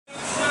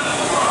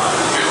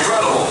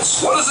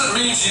Incredibles. What does it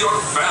mean to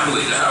your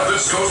family to have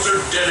this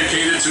coaster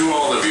dedicated to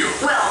all of you?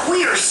 Well,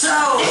 we are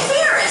so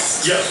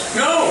embarrassed. Yeah,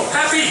 no,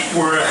 happy.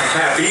 We're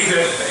happy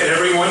that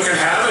everyone can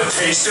have a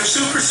taste of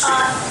super speed.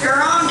 You're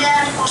wrong,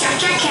 Dad.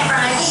 Jack can't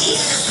ride. He's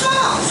too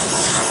small.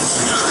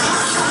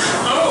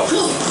 Oh.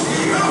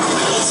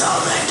 It's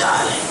all right,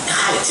 darling.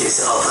 Height is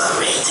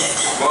overrated.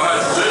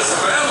 But this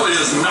family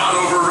is not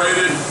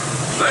overrated.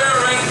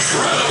 They're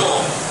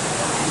incredible.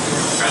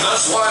 And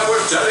that's why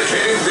we're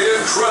dedicating the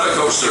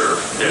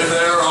Incredicoaster in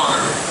their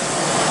honor.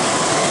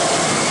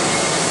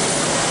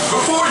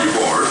 Before you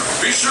board,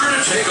 be sure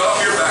to take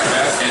off your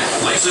backpack and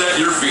place it at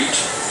your feet.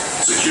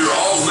 Secure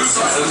all loose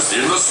items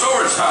in the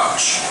storage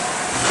pouch.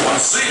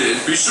 Once seated,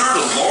 be sure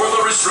to lower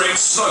the restraint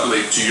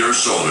snugly to your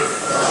shoulder.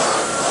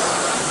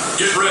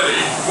 Get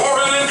ready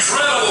for an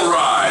incredible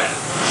ride.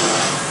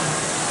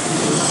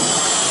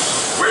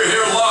 We're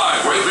here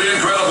live with the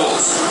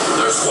Incredibles.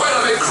 There's quite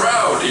a big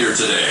crowd here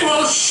today.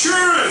 Well,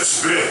 sure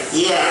it's big.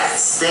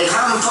 Yes, they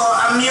come for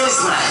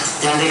amusement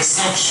and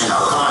exceptional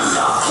hot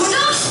dogs.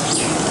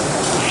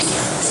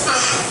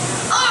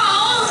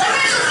 Oh, I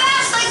ran so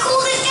fast I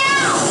cooled it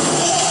down.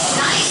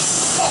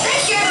 Nice.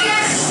 Thanks, Jack.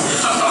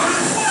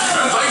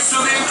 And thanks to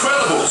the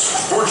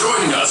Incredibles for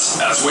joining us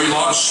as we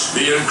launch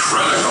the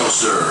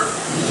Incredicoaster.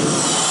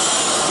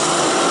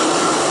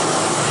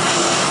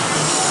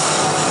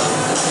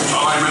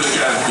 Time and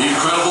again, the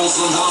Incredibles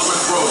along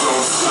with Frozo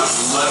have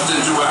leapt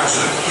into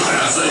action,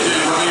 as they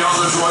did when the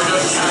Omnidroid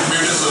attacked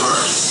Mir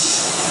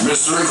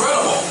Mr.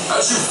 Incredible,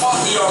 as you fought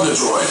the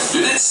Omnidroid,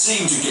 did it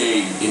seem to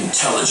gain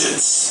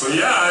intelligence? Well,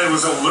 yeah, it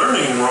was a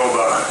learning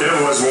robot. It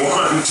was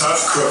one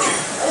tough cookie.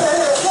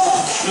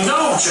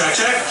 No, Jack.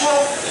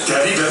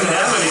 Daddy doesn't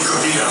have any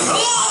cookie down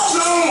there.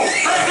 No!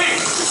 Hey!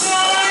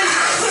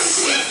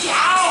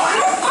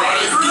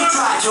 You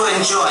try to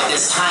enjoy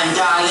this time,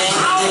 darling.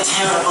 The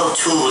terrible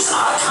twos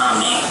are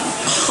coming.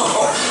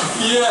 Oh,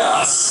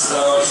 yes.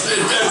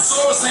 And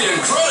so is the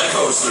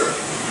Incredicoaster.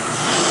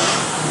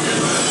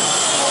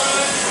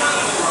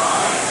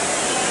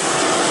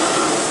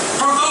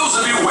 For those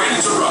of you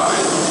waiting to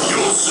ride,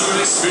 you'll soon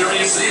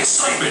experience the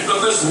excitement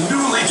of this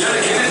newly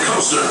dedicated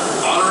coaster,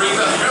 honoring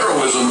the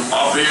heroism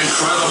of the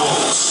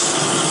Incredibles.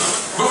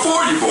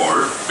 Before you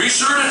board, be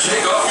sure to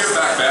take off your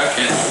backpack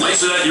and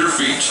place it at your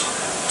feet.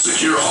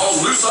 Secure all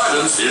loose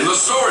items in the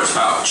storage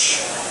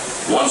pouch.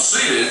 Once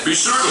seated, be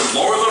sure to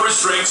lower the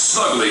restraint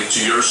snugly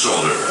to your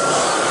shoulder.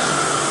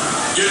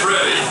 Get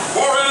ready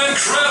for an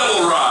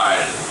incredible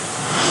ride.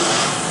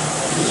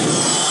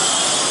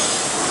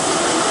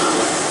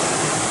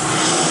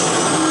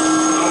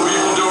 The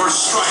evildoers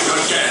strike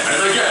again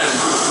and again.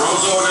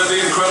 Frozone and the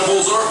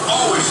Incredibles are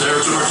always there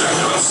to protect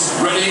us,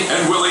 ready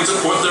and willing to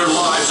put their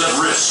lives at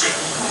risk.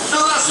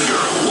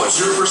 Elastigirl,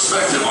 what's your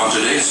perspective on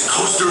today's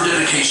coaster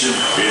dedication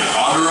in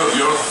honor of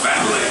your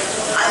family?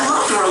 I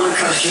loved roller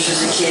coasters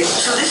as a kid,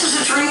 so this is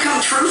a dream come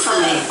true for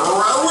me.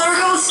 Roller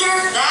coaster?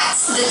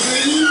 That's the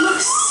dream.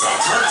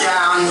 Settle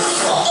down.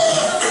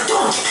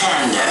 Don't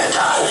pander,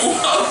 darling.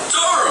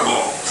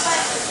 Adorable!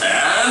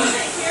 And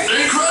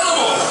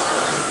incredible!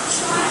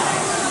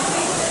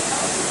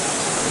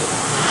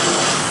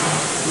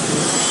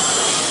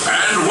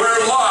 And we're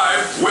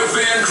live with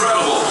the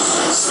Incredibles.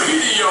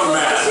 Speedy young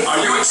man, are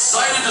you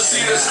excited to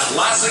see this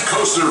classic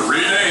coaster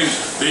renamed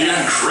the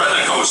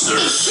Incredicoaster?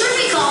 It should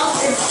be called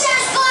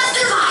Death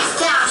Blaster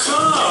 5000.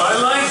 Oh, I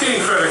like the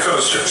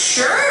Incredicoaster.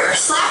 Sure,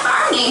 slap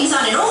our names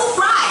on an old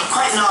ride.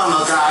 Quite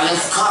normal, darling.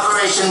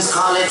 Corporations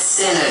call it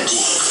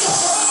synergy.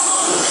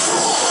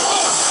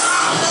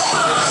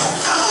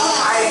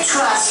 I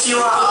trust you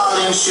are all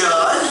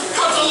insured.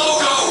 Cut the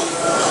logo!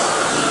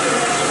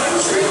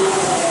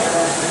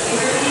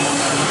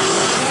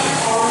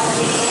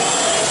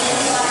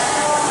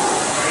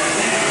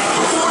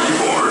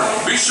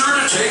 Be sure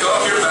to take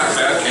off your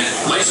backpack and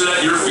place it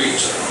at your feet.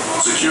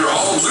 Secure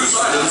all loose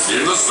items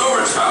in the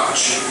storage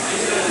pouch.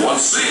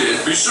 Once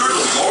seated, be sure to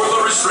lower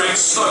the restraint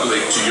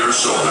snugly to your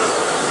shoulder.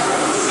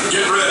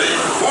 Get ready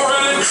for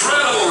an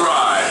incredible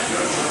ride.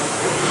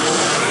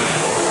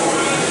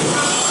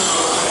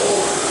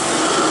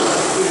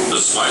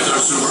 Despite their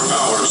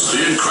superpowers,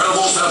 the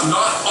Incredibles have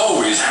not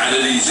always had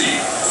it easy.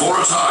 For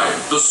a time,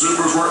 the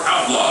supers were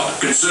outlawed,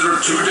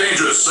 considered too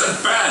dangerous, and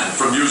banned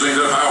from using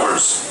their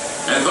powers.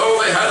 And though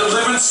they had to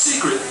live in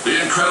secret, the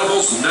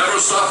Incredibles never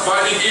stopped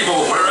fighting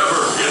evil wherever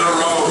it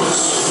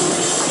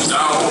arose.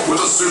 Now, with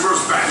the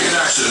supers back in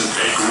action,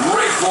 a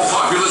grateful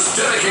populace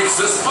dedicates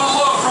this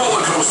beloved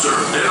roller coaster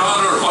in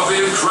honor of the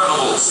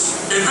Incredibles.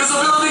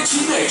 Invisibility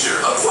Teenager,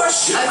 a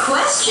question. A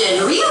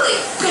question?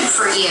 Really? Good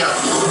for you.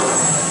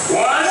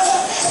 What?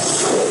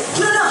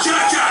 No.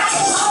 Jack!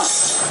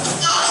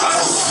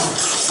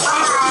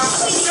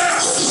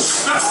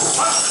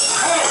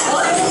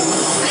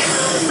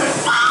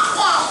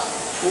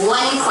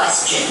 One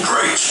question.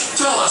 Great.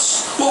 Tell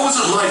us, what was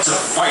it like to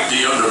fight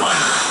the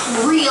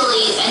Underminer?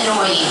 Really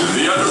annoying.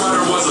 The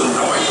Underminer was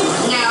annoying.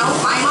 No,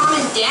 my mom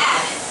and dad.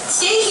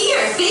 Stay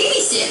here,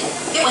 babysit.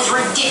 It was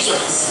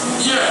ridiculous.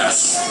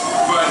 Yes,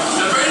 but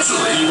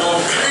eventually you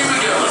all came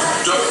together,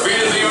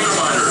 defeated the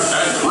Underminer,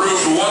 and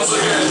proved once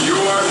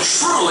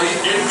truly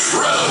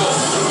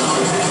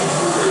incredible.